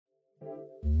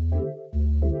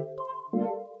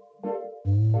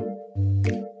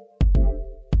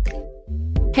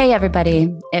Hey,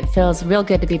 everybody. It feels real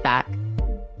good to be back.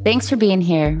 Thanks for being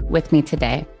here with me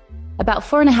today. About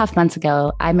 4.5 months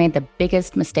ago, I made the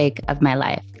biggest mistake of my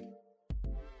life.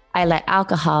 I let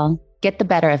alcohol get the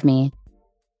better of me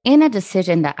in a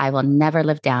decision that I will never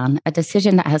live down, a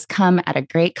decision that has come at a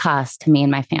great cost to me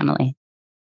and my family.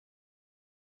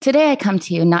 Today, I come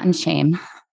to you not in shame,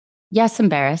 yes,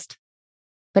 embarrassed,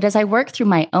 but as I work through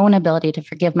my own ability to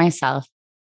forgive myself,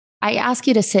 I ask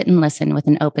you to sit and listen with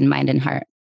an open mind and heart.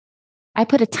 I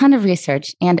put a ton of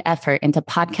research and effort into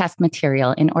podcast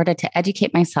material in order to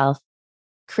educate myself,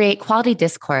 create quality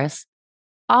discourse,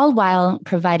 all while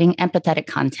providing empathetic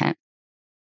content.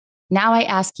 Now I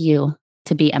ask you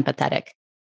to be empathetic.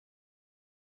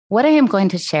 What I am going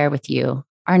to share with you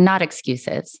are not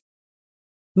excuses.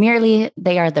 Merely,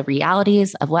 they are the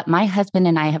realities of what my husband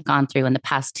and I have gone through in the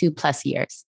past 2+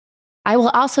 years. I will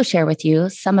also share with you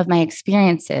some of my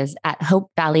experiences at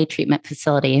Hope Valley Treatment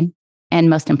Facility. And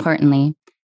most importantly,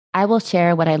 I will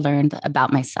share what I learned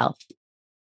about myself.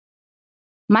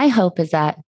 My hope is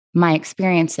that my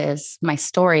experiences, my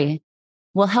story,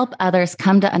 will help others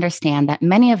come to understand that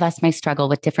many of us may struggle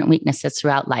with different weaknesses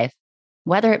throughout life,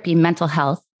 whether it be mental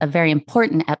health, a very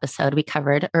important episode we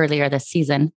covered earlier this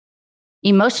season,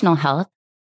 emotional health,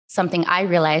 something I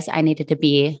realized I needed to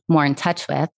be more in touch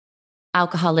with,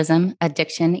 alcoholism,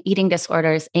 addiction, eating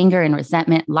disorders, anger and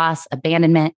resentment, loss,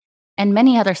 abandonment, and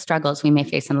many other struggles we may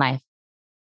face in life.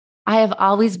 I have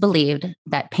always believed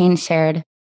that pain shared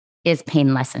is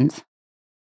pain lessened.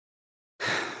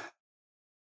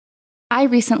 I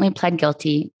recently pled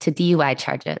guilty to DUI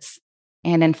charges,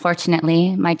 and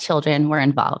unfortunately, my children were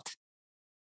involved.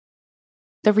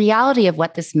 The reality of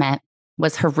what this meant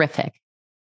was horrific.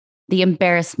 The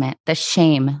embarrassment, the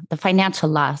shame, the financial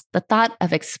loss, the thought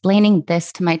of explaining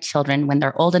this to my children when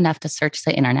they're old enough to search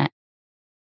the internet.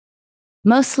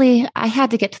 Mostly, I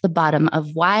had to get to the bottom of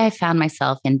why I found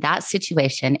myself in that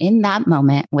situation in that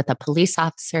moment with a police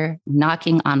officer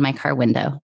knocking on my car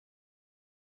window.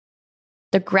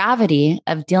 The gravity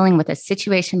of dealing with a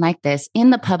situation like this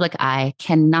in the public eye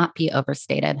cannot be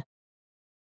overstated.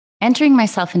 Entering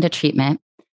myself into treatment,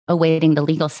 awaiting the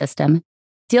legal system,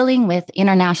 dealing with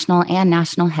international and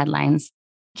national headlines,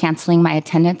 canceling my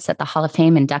attendance at the Hall of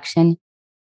Fame induction,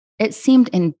 it seemed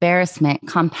embarrassment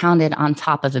compounded on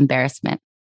top of embarrassment.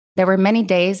 There were many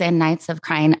days and nights of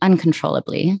crying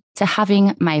uncontrollably to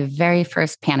having my very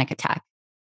first panic attack.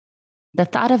 The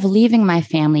thought of leaving my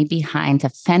family behind to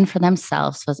fend for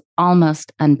themselves was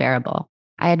almost unbearable.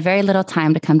 I had very little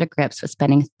time to come to grips with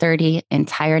spending 30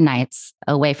 entire nights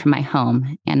away from my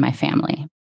home and my family.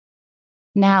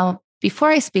 Now, before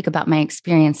I speak about my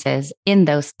experiences in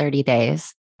those 30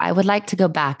 days, I would like to go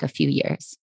back a few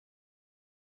years.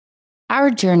 Our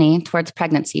journey towards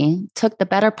pregnancy took the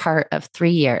better part of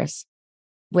 3 years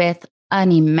with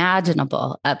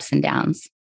unimaginable ups and downs.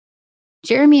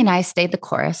 Jeremy and I stayed the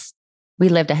course. We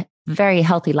lived a very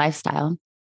healthy lifestyle.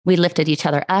 We lifted each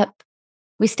other up.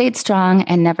 We stayed strong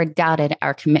and never doubted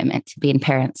our commitment to being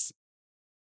parents.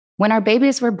 When our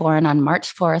babies were born on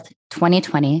March 4th,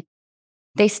 2020,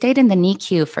 they stayed in the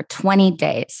NICU for 20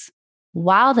 days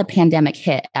while the pandemic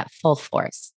hit at full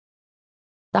force.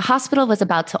 The hospital was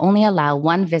about to only allow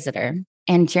one visitor,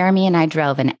 and Jeremy and I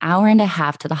drove an hour and a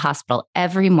half to the hospital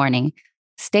every morning,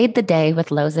 stayed the day with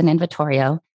Lozen and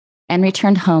Vittorio, and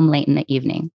returned home late in the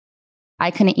evening.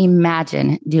 I couldn't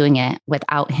imagine doing it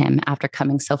without him after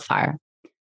coming so far.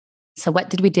 So what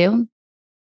did we do?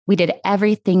 We did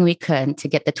everything we could to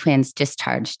get the twins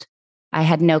discharged. I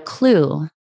had no clue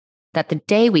that the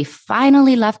day we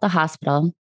finally left the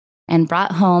hospital and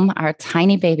brought home our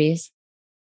tiny babies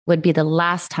would be the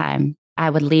last time I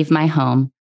would leave my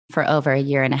home for over 1.5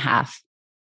 years.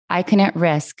 I couldn't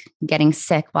risk getting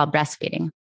sick while breastfeeding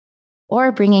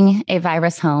or bringing a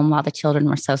virus home while the children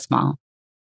were so small.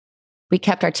 We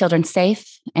kept our children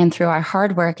safe, and through our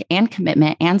hard work and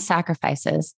commitment and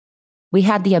sacrifices, we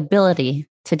had the ability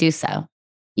to do so.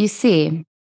 You see,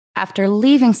 after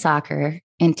leaving soccer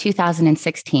in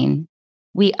 2016,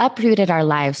 we uprooted our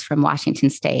lives from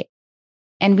Washington State.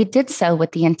 And we did so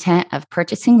with the intent of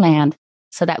purchasing land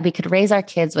so that we could raise our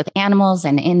kids with animals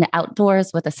and in the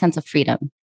outdoors with a sense of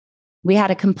freedom. We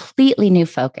had a completely new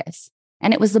focus,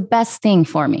 and it was the best thing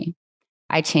for me.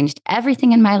 I changed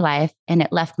everything in my life, and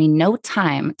it left me no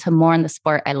time to mourn the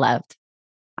sport I loved.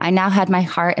 I now had my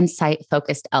heart and sight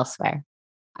focused elsewhere.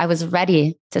 I was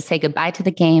ready to say goodbye to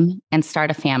the game and start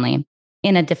a family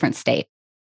in a different state.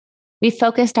 We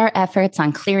focused our efforts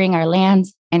on clearing our land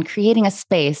and creating a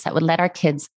space that would let our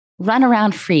kids run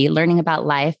around free, learning about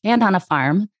life and on a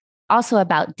farm, also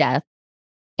about death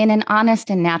in an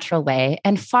honest and natural way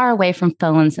and far away from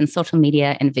phones and social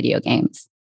media and video games.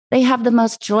 They have the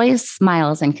most joyous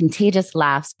smiles and contagious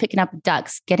laughs, picking up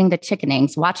ducks, getting the chicken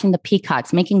eggs, watching the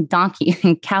peacocks, making donkey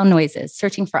and cow noises,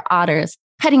 searching for otters,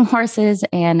 petting horses,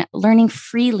 and learning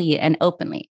freely and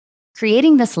openly.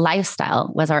 Creating this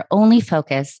lifestyle was our only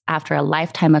focus after a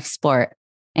lifetime of sport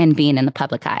and being in the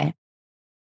public eye.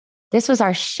 This was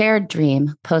our shared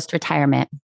dream post-retirement,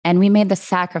 and we made the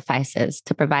sacrifices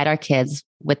to provide our kids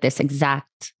with this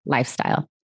exact lifestyle.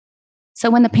 So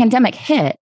when the pandemic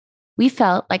hit, we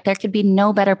felt like there could be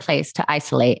no better place to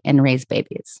isolate and raise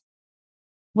babies.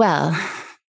 Well,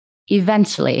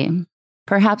 eventually,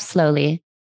 perhaps slowly,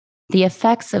 the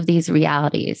effects of these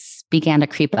realities began to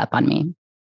creep up on me.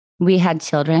 We had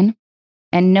children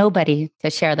and nobody to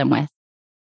share them with.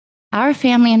 Our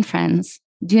family and friends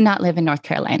do not live in North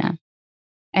Carolina,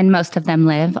 and most of them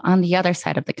live on the other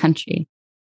side of the country.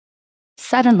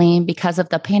 Suddenly, because of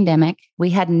the pandemic,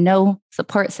 we had no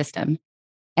support system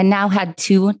and now had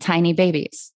 2 tiny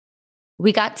babies.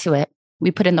 We got to it.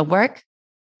 We put in the work,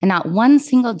 and not one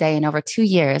single day in over 2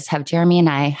 years have Jeremy and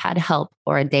I had help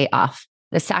or a day off.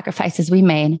 The sacrifices we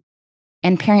made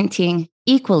and parenting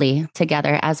equally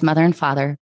together as mother and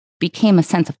father became a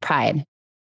sense of pride.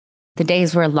 The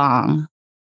days were long,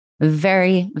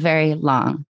 very, very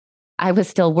long. I was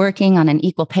still working on an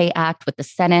Equal Pay Act with the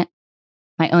Senate,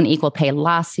 my own equal pay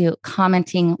lawsuit,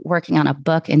 commenting, working on a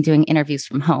book, and doing interviews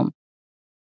from home.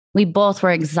 We both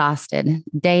were exhausted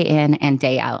day in and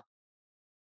day out.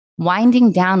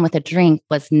 Winding down with a drink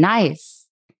was nice,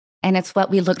 and it's what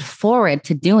we looked forward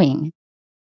to doing.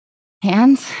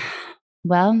 And,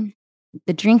 well,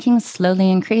 the drinking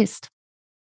slowly increased.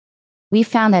 We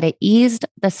found that it eased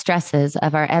the stresses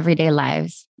of our everyday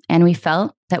lives, and we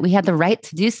felt that we had the right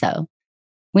to do so.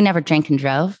 We never drank and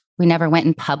drove. We never went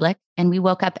in public, and we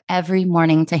woke up every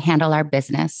morning to handle our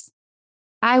business.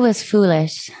 I was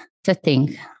foolish to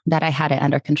think that I had it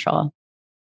under control.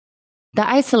 The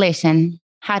isolation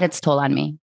had its toll on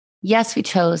me. Yes, we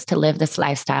chose to live this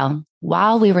lifestyle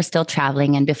while we were still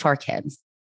traveling and before kids.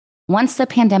 Once the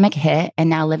pandemic hit and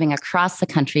now living across the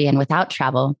country and without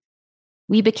travel,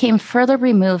 we became further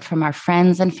removed from our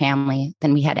friends and family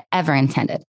than we had ever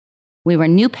intended. We were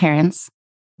new parents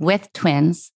with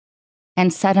twins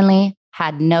and suddenly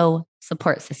had no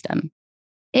support system.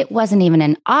 It wasn't even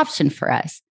an option for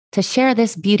us to share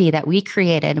this beauty that we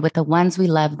created with the ones we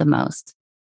love the most.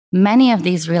 Many of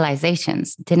these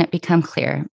realizations didn't become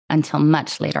clear until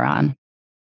much later on.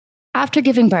 After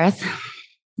giving birth,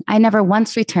 I never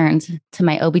once returned to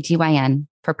my OBGYN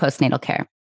for postnatal care.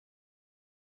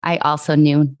 I also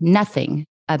knew nothing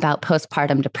about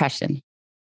postpartum depression.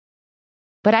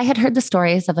 But I had heard the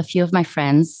stories of a few of my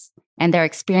friends and their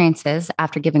experiences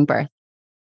after giving birth.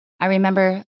 I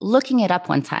remember looking it up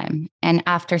one time, and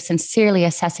after sincerely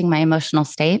assessing my emotional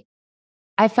state,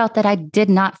 I felt that I did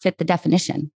not fit the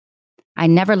definition. I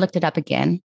never looked it up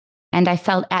again, and I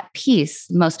felt at peace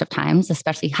most of times,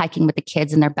 especially hiking with the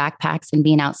kids in their backpacks and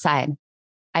being outside.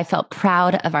 I felt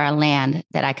proud of our land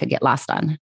that I could get lost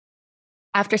on.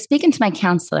 After speaking to my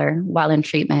counselor while in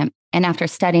treatment, and after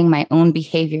studying my own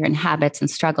behavior and habits and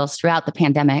struggles throughout the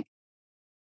pandemic,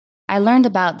 I learned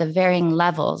about the varying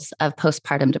levels of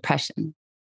postpartum depression.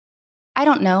 I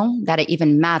don't know that it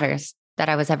even matters that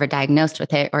I was ever diagnosed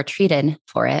with it or treated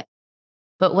for it,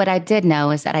 but what I did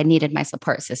know is that I needed my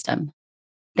support system.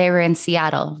 They were in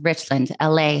Seattle, Richland,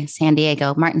 LA, San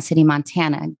Diego, Martin City,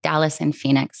 Montana, Dallas, and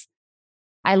Phoenix.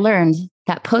 I learned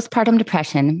that postpartum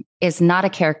depression is not a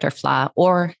character flaw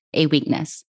or a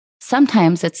weakness.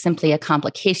 Sometimes it's simply a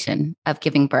complication of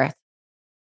giving birth.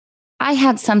 I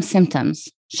had some symptoms.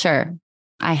 Sure,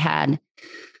 I had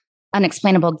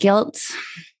unexplainable guilt,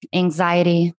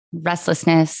 anxiety,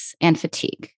 restlessness, and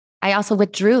fatigue. I also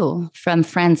withdrew from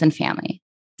friends and family.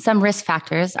 Some risk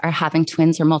factors are having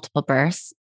twins or multiple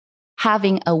births,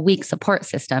 having a weak support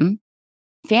system,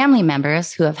 family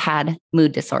members who have had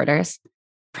mood disorders,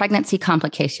 pregnancy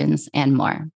complications, and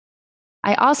more.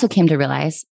 I also came to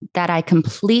realize that I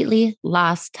completely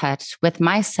lost touch with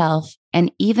myself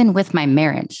and even with my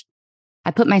marriage.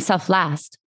 I put myself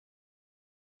last.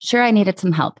 Sure, I needed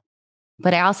some help,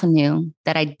 but I also knew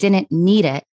that I didn't need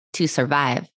it to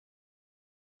survive.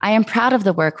 I am proud of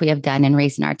the work we have done in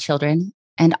raising our children,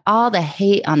 and all the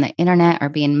hate on the internet or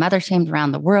being mother shamed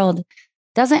around the world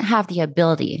doesn't have the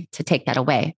ability to take that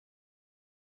away.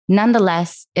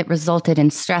 Nonetheless, it resulted in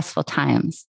stressful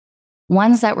times,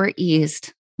 ones that were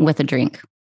eased with a drink.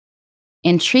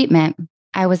 In treatment,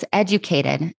 I was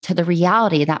educated to the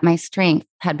reality that my strength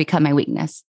had become my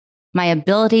weakness. My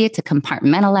ability to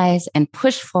compartmentalize and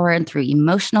push forward through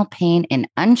emotional pain in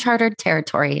uncharted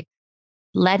territory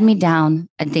led me down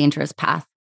a dangerous path.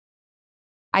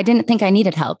 I didn't think I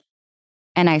needed help,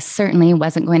 and I certainly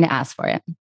wasn't going to ask for it.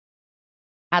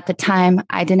 At the time,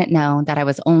 I didn't know that I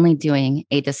was only doing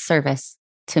a disservice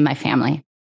to my family.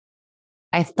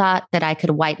 I thought that I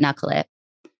could white knuckle it,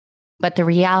 but the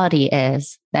reality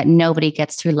is that nobody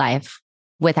gets through life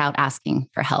without asking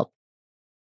for help.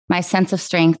 My sense of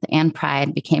strength and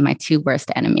pride became my two worst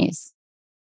enemies,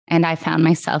 and I found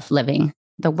myself living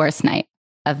the worst night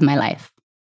of my life.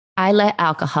 I let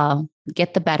alcohol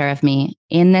get the better of me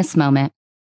in this moment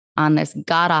on this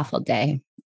god-awful day,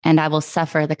 and I will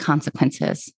suffer the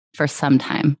consequences for some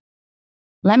time.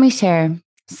 Let me share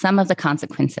some of the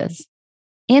consequences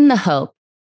in the hope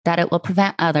that it will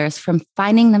prevent others from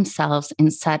finding themselves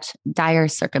in such dire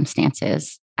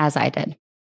circumstances as I did.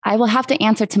 I will have to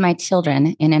answer to my children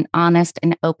in an honest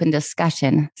and open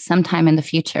discussion sometime in the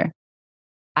future.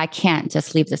 I can't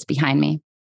just leave this behind me.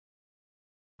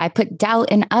 I put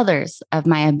doubt in others of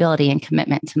my ability and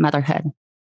commitment to motherhood.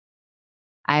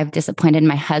 I have disappointed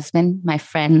my husband, my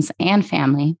friends, and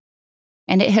family,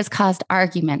 and it has caused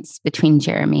arguments between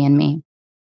Jeremy and me.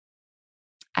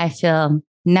 I feel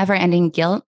never-ending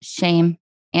guilt, shame,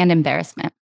 and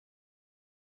embarrassment.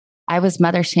 I was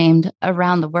mother shamed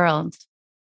around the world.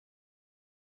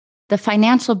 The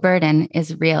financial burden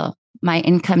is real. My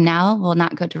income now will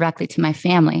not go directly to my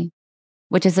family,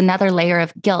 which is another layer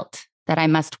of guilt that I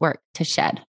must work to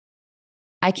shed.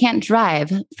 I can't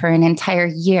drive for an entire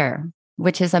year,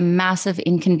 which is a massive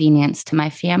inconvenience to my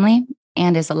family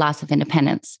and is a loss of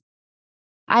independence.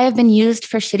 I have been used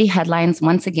for shitty headlines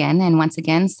once again, and once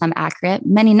again, some accurate,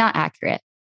 many not accurate.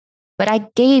 But I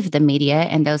gave the media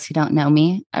and those who don't know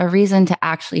me a reason to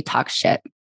actually talk shit.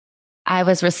 I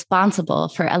was responsible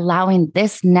for allowing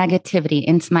this negativity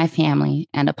into my family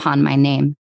and upon my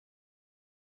name.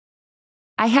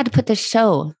 I had to put the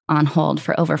show on hold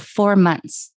for over 4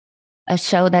 months, a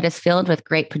show that is filled with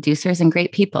great producers and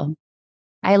great people.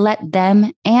 I let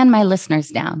them and my listeners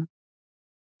down.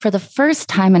 For the first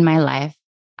time in my life,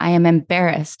 I am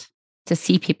embarrassed to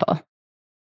see people.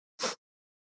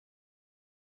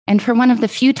 And for one of the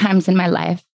few times in my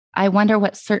life, I wonder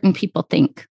what certain people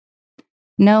think.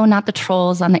 No, not the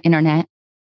trolls on the internet,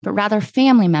 but rather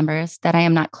family members that I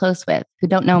am not close with who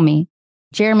don't know me,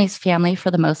 Jeremy's family for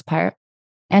the most part,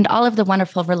 and all of the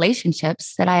wonderful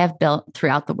relationships that I have built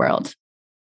throughout the world.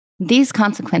 These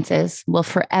consequences will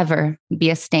forever be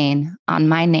a stain on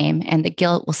my name, and the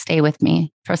guilt will stay with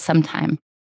me for some time.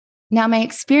 Now, my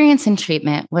experience in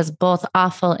treatment was both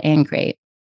awful and great.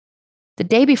 The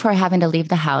day before having to leave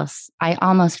the house, I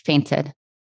almost fainted.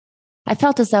 I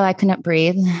felt as though I couldn't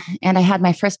breathe, and I had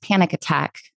my first panic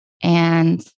attack,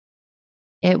 and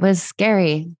it was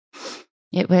scary.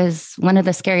 It was one of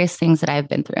the scariest things that I've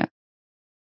been through.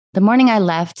 The morning I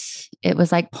left, it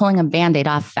was like pulling a Band-Aid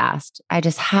off fast. I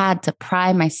just had to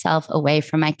pry myself away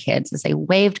from my kids as they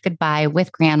waved goodbye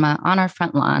with grandma on our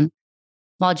front lawn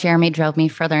while Jeremy drove me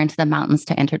further into the mountains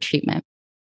to enter treatment.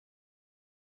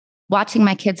 Watching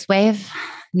my kids wave,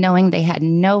 knowing they had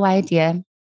no idea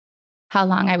how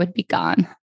long I would be gone.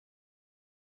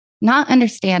 Not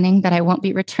understanding that I won't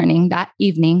be returning that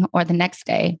evening or the next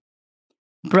day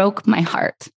broke my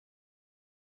heart.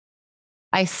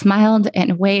 I smiled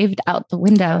and waved out the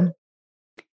window,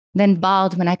 then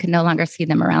bawled when I could no longer see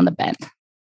them around the bend.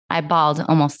 I bawled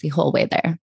almost the whole way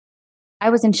there. I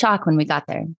was in shock when we got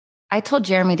there. I told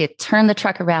Jeremy to turn the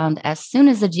truck around as soon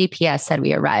as the GPS said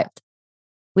we arrived.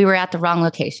 We were at the wrong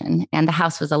location, and the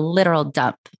house was a literal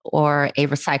dump or a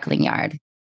recycling yard.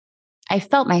 I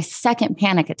felt my second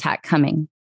panic attack coming.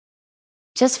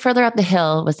 Just further up the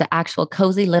hill was the actual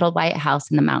cozy little white house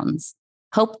in the mountains,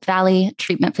 Hope Valley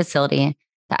Treatment Facility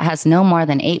that has no more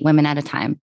than 8 women at a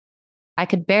time. I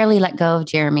could barely let go of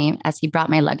Jeremy as he brought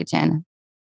my luggage in.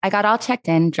 I got all checked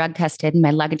in, drug tested,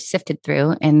 my luggage sifted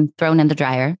through and thrown in the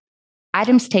dryer.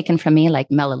 Items taken from me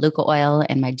like Melaleuca oil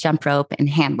and my jump rope and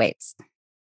hand weights.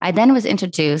 I then was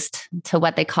introduced to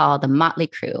what they call the motley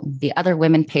crew, the other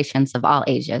women patients of all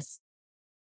ages.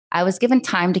 I was given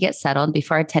time to get settled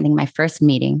before attending my first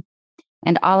meeting,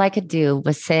 and all I could do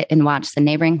was sit and watch the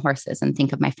neighboring horses and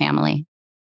think of my family.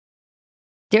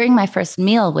 During my first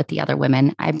meal with the other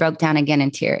women, I broke down again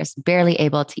in tears, barely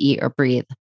able to eat or breathe.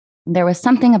 There was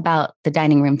something about the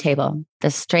dining room table,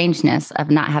 the strangeness of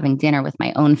not having dinner with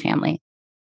my own family.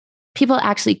 People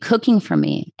actually cooking for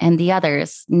me and the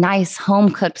others, nice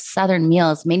home-cooked Southern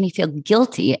meals made me feel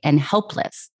guilty and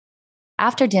helpless.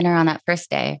 After dinner on that first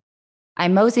day, I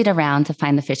moseyed around to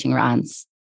find the fishing rods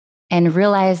and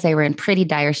realized they were in pretty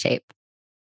dire shape.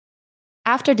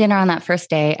 After dinner on that first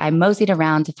day, I moseyed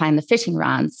around to find the fishing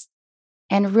rods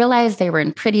and realized they were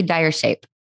in pretty dire shape.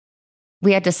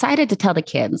 We had decided to tell the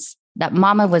kids that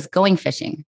Mama was going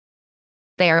fishing.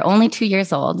 They are only 2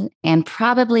 years old and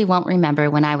probably won't remember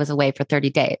when I was away for 30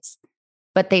 days.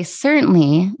 But they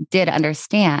certainly did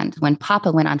understand when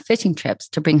Papa went on fishing trips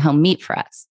to bring home meat for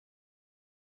us.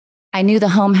 I knew the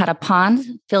home had a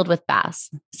pond filled with bass,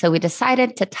 so we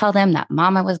decided to tell them that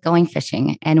Mama was going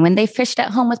fishing. And when they fished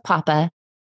at home with Papa,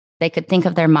 they could think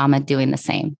of their Mama doing the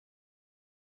same.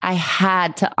 I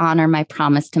had to honor my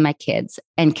promise to my kids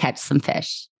and catch some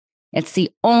fish. It's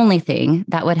the only thing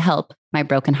that would help my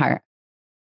broken heart,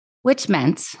 which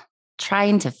meant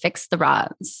trying to fix the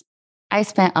rods. I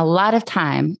spent a lot of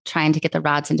time trying to get the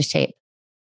rods into shape.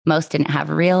 Most didn't have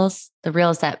reels. The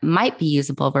reels that might be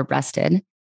usable were rusted.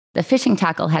 The fishing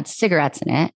tackle had cigarettes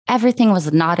in it. Everything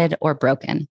was knotted or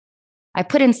broken. I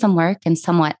put in some work and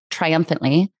somewhat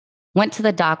triumphantly went to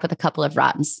the dock with a couple of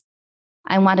rods.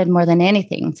 I wanted more than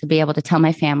anything to be able to tell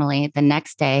my family the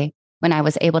next day when I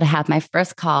was able to have my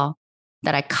first call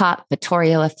that I caught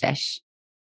Vittorio a fish.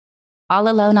 All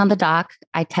alone on the dock,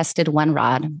 I tested one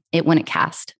rod. It wouldn't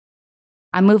cast.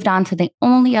 I moved on to the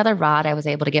only other rod I was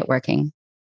able to get working.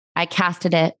 I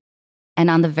casted it, and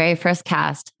on the very first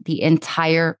cast, the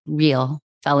entire reel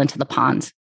fell into the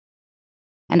pond.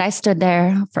 And I stood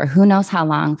there for who knows how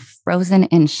long, frozen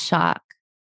in shock,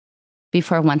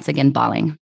 before once again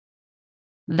bawling.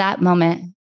 That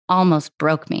moment almost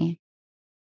broke me.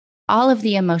 All of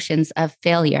the emotions of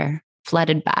failure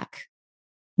flooded back.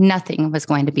 Nothing was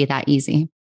going to be that easy.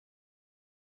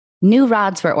 New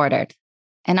rods were ordered.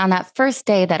 And on that first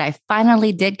day that I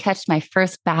finally did catch my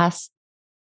first bass,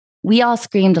 we all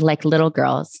screamed like little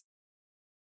girls.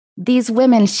 These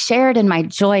women shared in my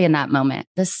joy in that moment,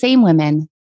 the same women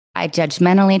I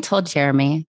judgmentally told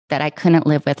Jeremy that I couldn't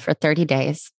live with for 30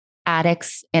 days,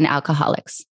 addicts and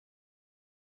alcoholics.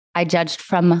 I judged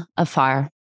from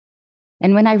afar.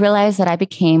 And when I realized that I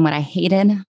became what I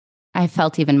hated, I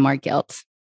felt even more guilt.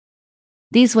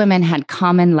 These women had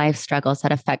common life struggles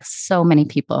that affect so many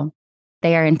people.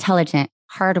 They are intelligent,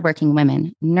 hardworking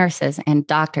women, nurses and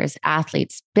doctors,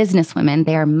 athletes, businesswomen.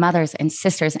 They are mothers and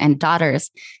sisters and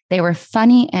daughters. They were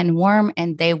funny and warm,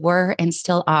 and they were and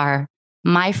still are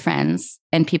my friends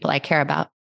and people I care about.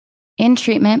 In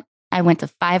treatment, I went to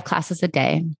 5 classes a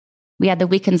day. We had the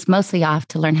weekends mostly off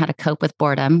to learn how to cope with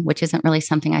boredom, which isn't really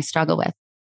something I struggle with.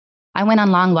 I went on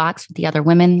long walks with the other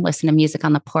women, listened to music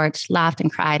on the porch, laughed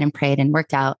and cried and prayed and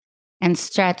worked out and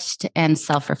stretched and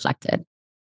self-reflected.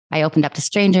 I opened up to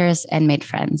strangers and made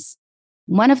friends.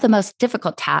 One of the most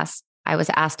difficult tasks I was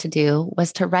asked to do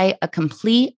was to write a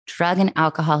complete drug and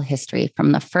alcohol history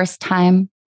from the first time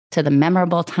to the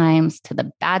memorable times to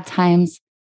the bad times,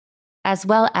 as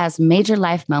well as major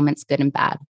life moments, good and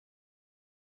bad.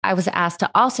 I was asked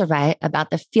to also write about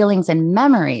the feelings and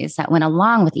memories that went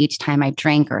along with each time I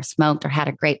drank or smoked or had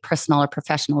a great personal or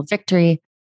professional victory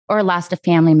or lost a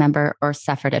family member or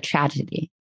suffered a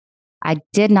tragedy. I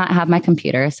did not have my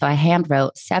computer, so I hand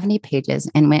wrote 70 pages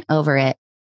and went over it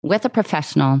with a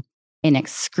professional in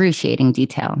excruciating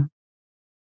detail.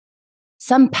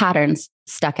 Some patterns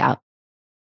stuck out.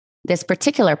 This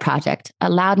particular project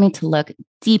allowed me to look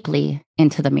deeply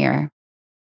into the mirror.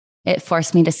 It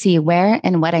forced me to see where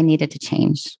and what I needed to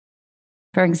change.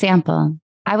 For example,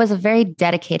 I was a very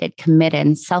dedicated, committed,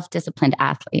 and self-disciplined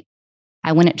athlete.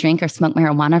 I wouldn't drink or smoke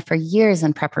marijuana for years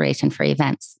in preparation for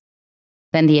events.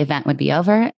 Then the event would be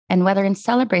over, and whether in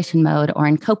celebration mode or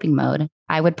in coping mode,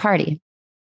 I would party.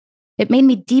 It made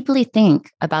me deeply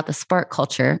think about the sport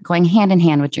culture going hand in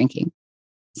hand with drinking,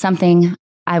 something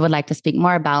I would like to speak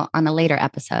more about on a later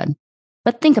episode.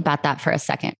 But think about that for a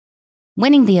second.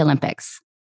 Winning the Olympics,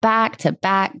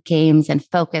 back-to-back games and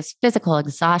focus, physical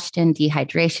exhaustion,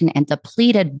 dehydration, and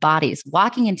depleted bodies,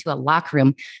 walking into a locker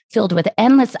room filled with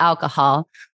endless alcohol,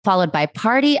 followed by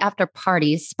party after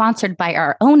party sponsored by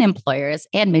our own employers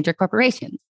and major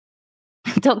corporations.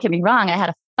 Don't get me wrong, I had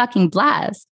a fucking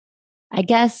blast. I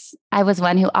guess I was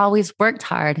one who always worked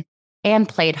hard and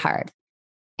played hard.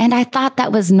 And I thought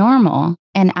that was normal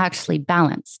and actually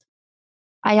balanced.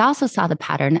 I also saw the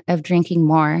pattern of drinking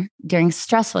more during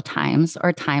stressful times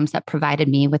or times that provided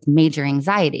me with major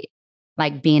anxiety,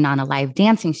 like being on a live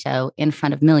dancing show in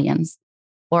front of millions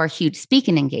or huge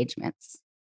speaking engagements.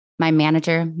 My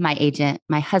manager, my agent,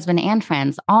 my husband, and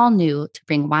friends all knew to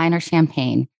bring wine or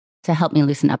champagne to help me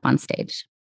loosen up on stage.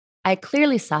 I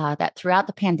clearly saw that throughout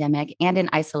the pandemic and in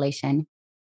isolation,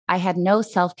 I had no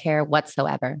self-care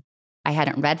whatsoever. I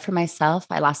hadn't read for myself.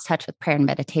 I lost touch with prayer and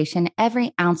meditation.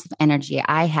 Every ounce of energy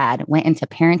I had went into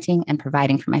parenting and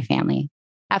providing for my family.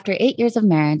 After 8 years of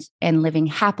marriage and living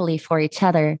happily for each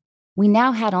other, we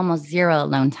now had almost zero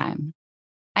alone time.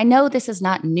 I know this is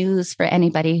not news for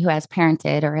anybody who has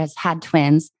parented or has had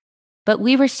twins, but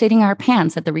we were shitting our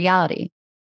pants at the reality.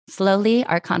 Slowly,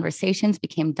 our conversations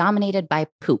became dominated by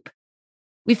poop.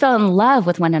 We fell in love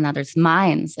with one another's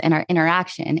minds and our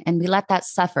interaction, and we let that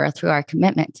suffer through our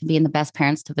commitment to being the best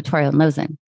parents to Vittorio and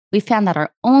Lozen. We found that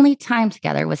our only time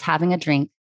together was having a drink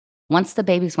once the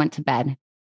babies went to bed.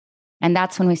 And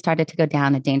that's when we started to go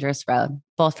down a dangerous road,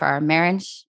 both for our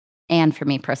marriage and for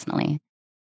me personally.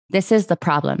 This is the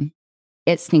problem.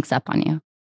 It sneaks up on you.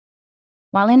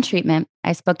 While in treatment,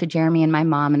 I spoke to Jeremy and my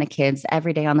mom and the kids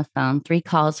every day on the phone, 3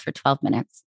 calls for 12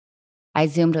 minutes. I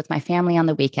Zoomed with my family on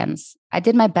the weekends. I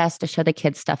did my best to show the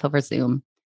kids stuff over Zoom.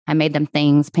 I made them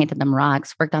things, painted them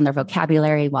rocks, worked on their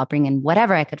vocabulary while bringing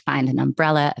whatever I could find, an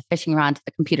umbrella, a fishing rod, to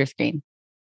the computer screen.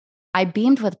 I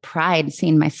beamed with pride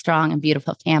seeing my strong and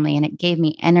beautiful family, and it gave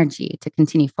me energy to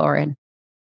continue forward.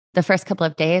 The first couple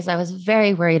of days, I was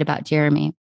very worried about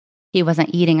Jeremy. He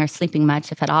wasn't eating or sleeping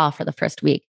much, if at all, for the first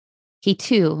week. He,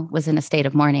 too, was in a state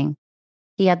of mourning.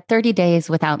 He had 30 days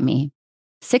without me.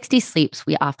 60 sleeps,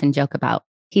 we often joke about.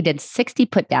 He did 60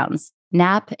 put-downs,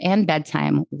 nap and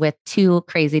bedtime with 2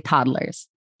 crazy toddlers.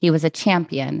 He was a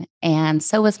champion, and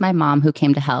so was my mom, who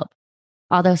came to help.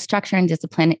 Although structure and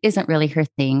discipline isn't really her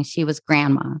thing, she was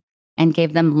grandma and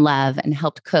gave them love and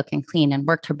helped cook and clean and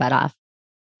worked her butt off.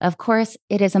 Of course,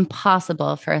 it is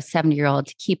impossible for a 70-year-old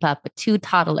to keep up with 2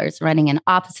 toddlers running in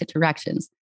opposite directions.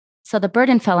 So the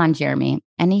burden fell on Jeremy,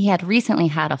 and he had recently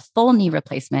had a full knee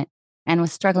replacement and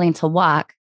was struggling to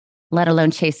walk, let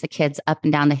alone chase the kids up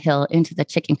and down the hill into the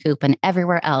chicken coop and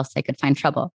everywhere else they could find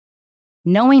trouble.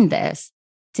 Knowing this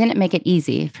didn't make it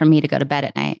easy for me to go to bed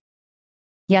at night.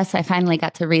 Yes, I finally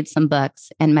got to read some books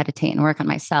and meditate and work on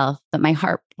myself, but my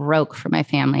heart broke for my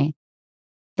family.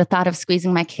 The thought of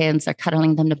squeezing my kids or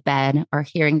cuddling them to bed or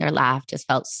hearing their laugh just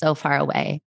felt so far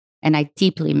away, and I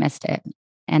deeply missed it,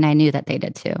 and I knew that they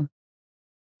did too.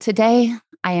 Today,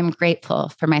 I am grateful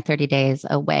for my 30 days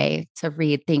away to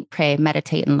read, think, pray,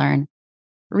 meditate, and learn.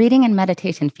 Reading and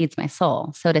meditation feeds my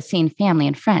soul, so does seeing family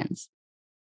and friends.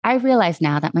 I realize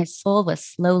now that my soul was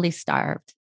slowly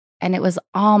starved, and it was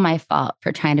all my fault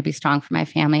for trying to be strong for my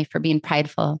family, for being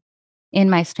prideful. In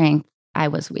my strength, I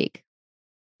was weak.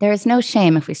 There is no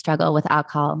shame if we struggle with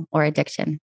alcohol or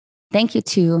addiction. Thank you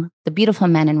to the beautiful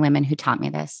men and women who taught me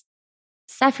this.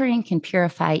 Suffering can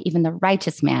purify even the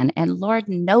righteous man, and Lord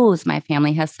knows my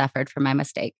family has suffered for my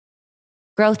mistake.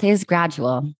 Growth is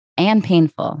gradual and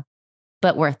painful,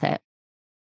 but worth it.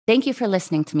 Thank you for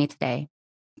listening to me today.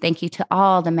 Thank you to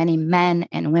all the many men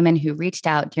and women who reached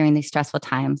out during these stressful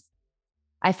times.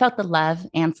 I felt the love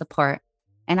and support,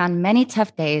 and on many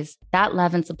tough days, that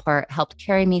love and support helped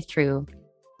carry me through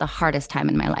the hardest time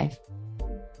in my life.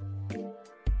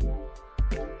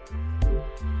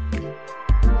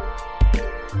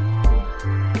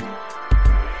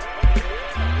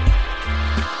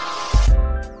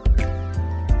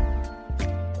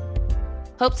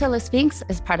 Hope Solo Speaks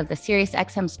is part of the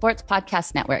SiriusXM Sports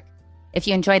Podcast Network. If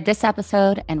you enjoyed this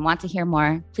episode and want to hear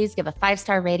more, please give a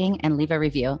 5-star rating and leave a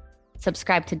review.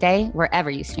 Subscribe today wherever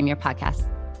you stream your podcasts.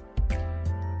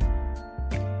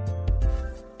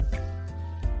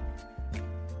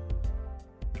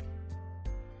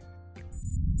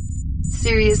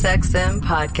 SiriusXM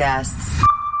Podcasts.